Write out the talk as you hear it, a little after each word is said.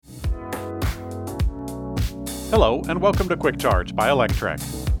Hello, and welcome to Quick Charge by Electrek.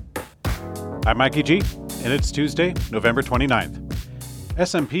 I'm Mikey G, and it's Tuesday, November 29th.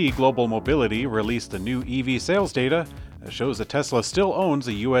 S&P Global Mobility released the new EV sales data that shows that Tesla still owns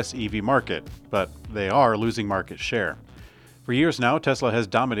the U.S. EV market, but they are losing market share. For years now, Tesla has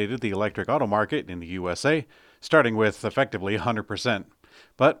dominated the electric auto market in the USA, starting with effectively 100%.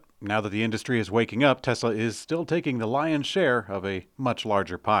 But now that the industry is waking up, Tesla is still taking the lion's share of a much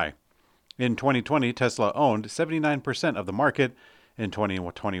larger pie. In 2020, Tesla owned 79% of the market. In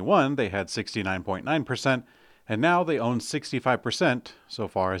 2021, they had 69.9%, and now they own 65% so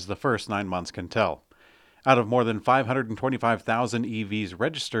far as the first 9 months can tell. Out of more than 525,000 EVs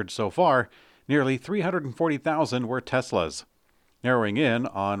registered so far, nearly 340,000 were Teslas. Narrowing in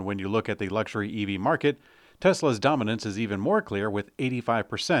on when you look at the luxury EV market, Tesla's dominance is even more clear with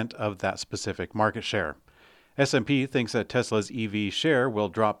 85% of that specific market share. S&P thinks that Tesla's EV share will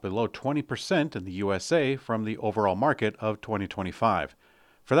drop below 20% in the USA from the overall market of 2025.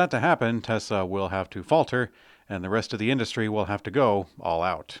 For that to happen, Tesla will have to falter, and the rest of the industry will have to go all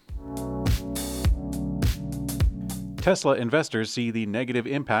out. Tesla investors see the negative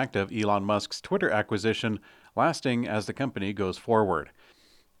impact of Elon Musk's Twitter acquisition lasting as the company goes forward.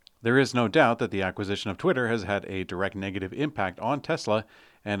 There is no doubt that the acquisition of Twitter has had a direct negative impact on Tesla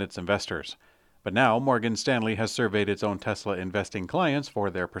and its investors. But now, Morgan Stanley has surveyed its own Tesla investing clients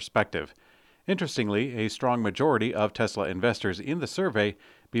for their perspective. Interestingly, a strong majority of Tesla investors in the survey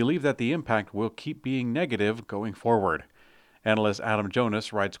believe that the impact will keep being negative going forward. Analyst Adam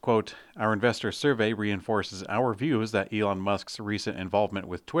Jonas writes, quote, "Our investor survey reinforces our views that Elon Musk's recent involvement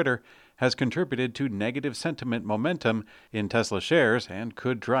with Twitter has contributed to negative sentiment momentum in Tesla shares and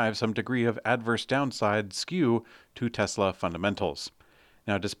could drive some degree of adverse downside skew to Tesla fundamentals."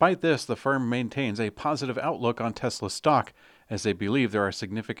 Now, despite this, the firm maintains a positive outlook on Tesla stock as they believe there are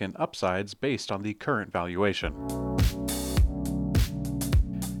significant upsides based on the current valuation.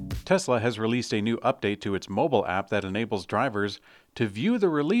 Tesla has released a new update to its mobile app that enables drivers to view the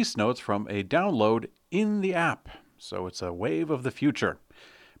release notes from a download in the app, so it's a wave of the future.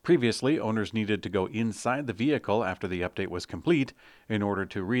 Previously, owners needed to go inside the vehicle after the update was complete in order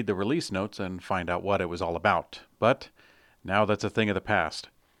to read the release notes and find out what it was all about. But now that's a thing of the past.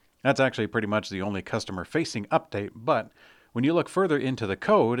 That's actually pretty much the only customer-facing update, but when you look further into the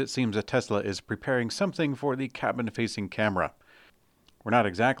code, it seems that Tesla is preparing something for the cabin-facing camera. We're not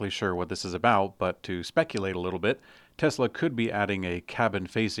exactly sure what this is about, but to speculate a little bit, Tesla could be adding a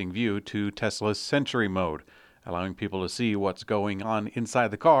cabin-facing view to Tesla's Sentry mode, allowing people to see what's going on inside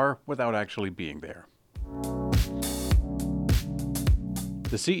the car without actually being there.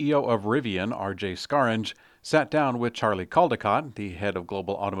 The CEO of Rivian, RJ Scaringe, sat down with Charlie Caldicott, the head of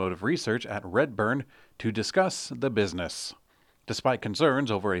global automotive research at Redburn, to discuss the business. Despite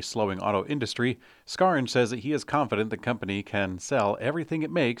concerns over a slowing auto industry, Scaringe says that he is confident the company can sell everything it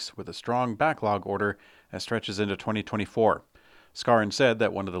makes with a strong backlog order that stretches into 2024. Scaringe said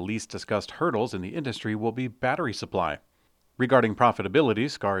that one of the least discussed hurdles in the industry will be battery supply. Regarding profitability,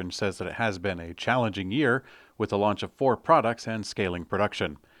 Scaringe says that it has been a challenging year with the launch of 4 products and scaling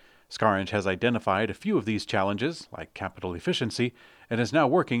production. Scaringe has identified a few of these challenges, like capital efficiency, and is now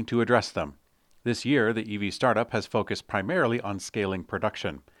working to address them. This year, the EV startup has focused primarily on scaling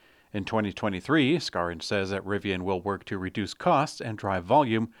production. In 2023, Scaringe says that Rivian will work to reduce costs and drive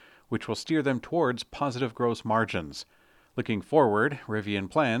volume, which will steer them towards positive gross margins. Looking forward, Rivian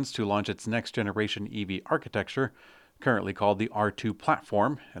plans to launch its next-generation EV architecture, currently called the R2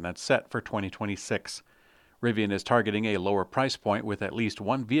 platform, and that's set for 2026. Rivian is targeting a lower price point with at least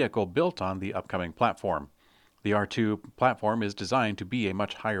one vehicle built on the upcoming platform. The R2 platform is designed to be a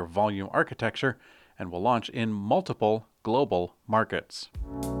much higher volume architecture and will launch in multiple global markets.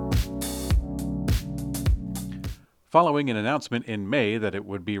 Following an announcement in May that it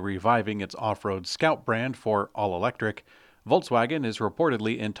would be reviving its off-road Scout brand for all-electric, Volkswagen is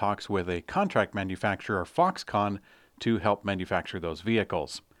reportedly in talks with a contract manufacturer, Foxconn, to help manufacture those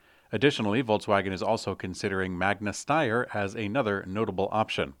vehicles. Additionally, Volkswagen is also considering Magna Steyr as another notable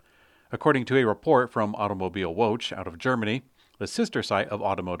option. According to a report from Automobile Watch out of Germany, the sister site of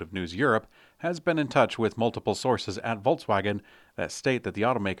Automotive News Europe has been in touch with multiple sources at Volkswagen that state that the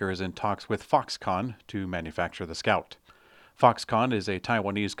automaker is in talks with Foxconn to manufacture the Scout. Foxconn is a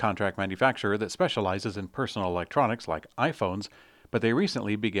Taiwanese contract manufacturer that specializes in personal electronics like iPhones, but they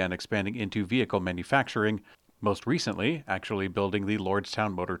recently began expanding into vehicle manufacturing, most recently actually building the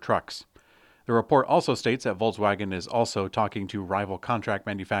Lordstown Motor trucks. The report also states that Volkswagen is also talking to rival contract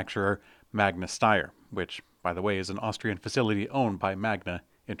manufacturer Magna Steyr, which, by the way, is an Austrian facility owned by Magna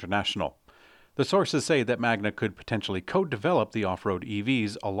International. The sources say that Magna could potentially co-develop the off-road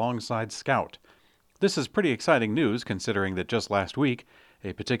EVs alongside Scout. This is pretty exciting news considering that just last week,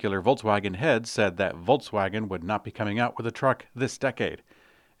 a particular Volkswagen head said that Volkswagen would not be coming out with a truck this decade.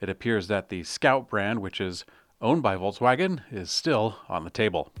 It appears that the Scout brand, which is owned by Volkswagen, is still on the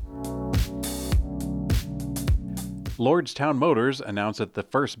table. Lordstown Motors announced that the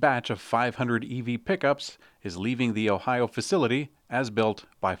first batch of 500 EV pickups is leaving the Ohio facility as built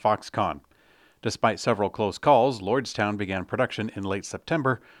by Foxconn. Despite several close calls, Lordstown began production in late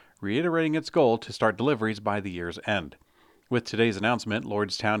September, reiterating its goal to start deliveries by the year's end. With today's announcement,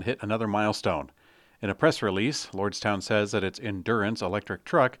 Lordstown hit another milestone. In a press release, Lordstown says that its Endurance electric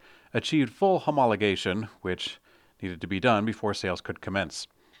truck achieved full homologation, which needed to be done before sales could commence.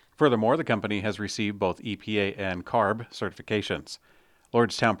 Furthermore, the company has received both EPA and CARB certifications.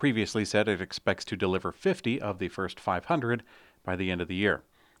 Lordstown previously said it expects to deliver 50 of the first 500 by the end of the year.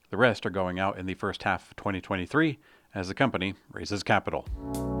 The rest are going out in the first half of 2023 as the company raises capital.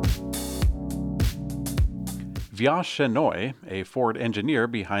 Vyash Shenoy, a Ford engineer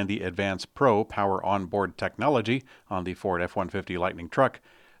behind the Advance Pro power onboard technology on the Ford F-150 Lightning truck,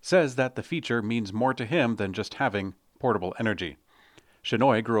 says that the feature means more to him than just having portable energy.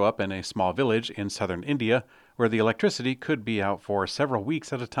 Shenoy grew up in a small village in southern India where the electricity could be out for several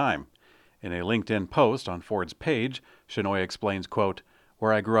weeks at a time. In a LinkedIn post on Ford's page, Shenoy explains, quote,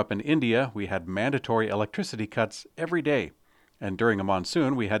 "Where I grew up in India, we had mandatory electricity cuts every day. And during a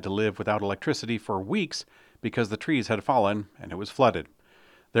monsoon, we had to live without electricity for weeks because the trees had fallen and it was flooded.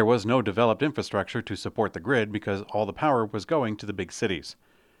 There was no developed infrastructure to support the grid because all the power was going to the big cities."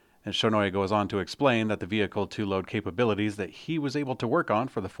 And Shenoy goes on to explain that the vehicle-to-load capabilities that he was able to work on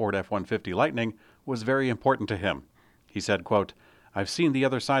for the Ford F-150 Lightning was very important to him. He said, quote, "I've seen the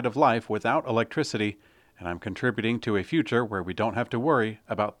other side of life without electricity, and I'm contributing to a future where we don't have to worry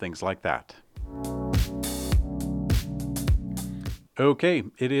about things like that." Okay,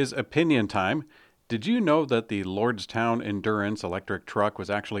 it is opinion time. Did you know that the Lordstown Endurance electric truck was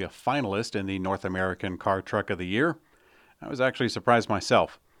actually a finalist in the North American Car Truck of the Year? I was actually surprised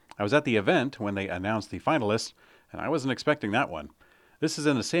myself. I was at the event when they announced the finalists, and I wasn't expecting that one. This is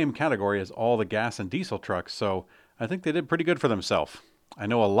in the same category as all the gas and diesel trucks, so I think they did pretty good for themselves. I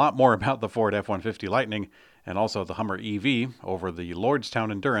know a lot more about the Ford F-150 Lightning and also the Hummer EV over the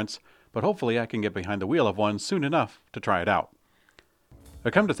Lordstown Endurance, but hopefully I can get behind the wheel of one soon enough to try it out.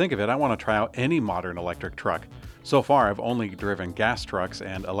 But come to think of it, I want to try out any modern electric truck. So far, I've only driven gas trucks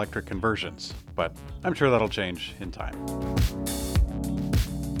and electric conversions, but I'm sure that'll change in time.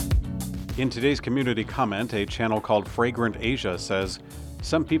 In today's community comment, a channel called Fragrant Asia says,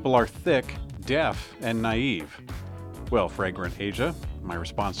 "Some people are thick, deaf, and naive." Well, Fragrant Asia, my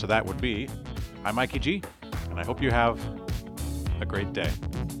response to that would be, I'm Mikey G, and I hope you have a great day.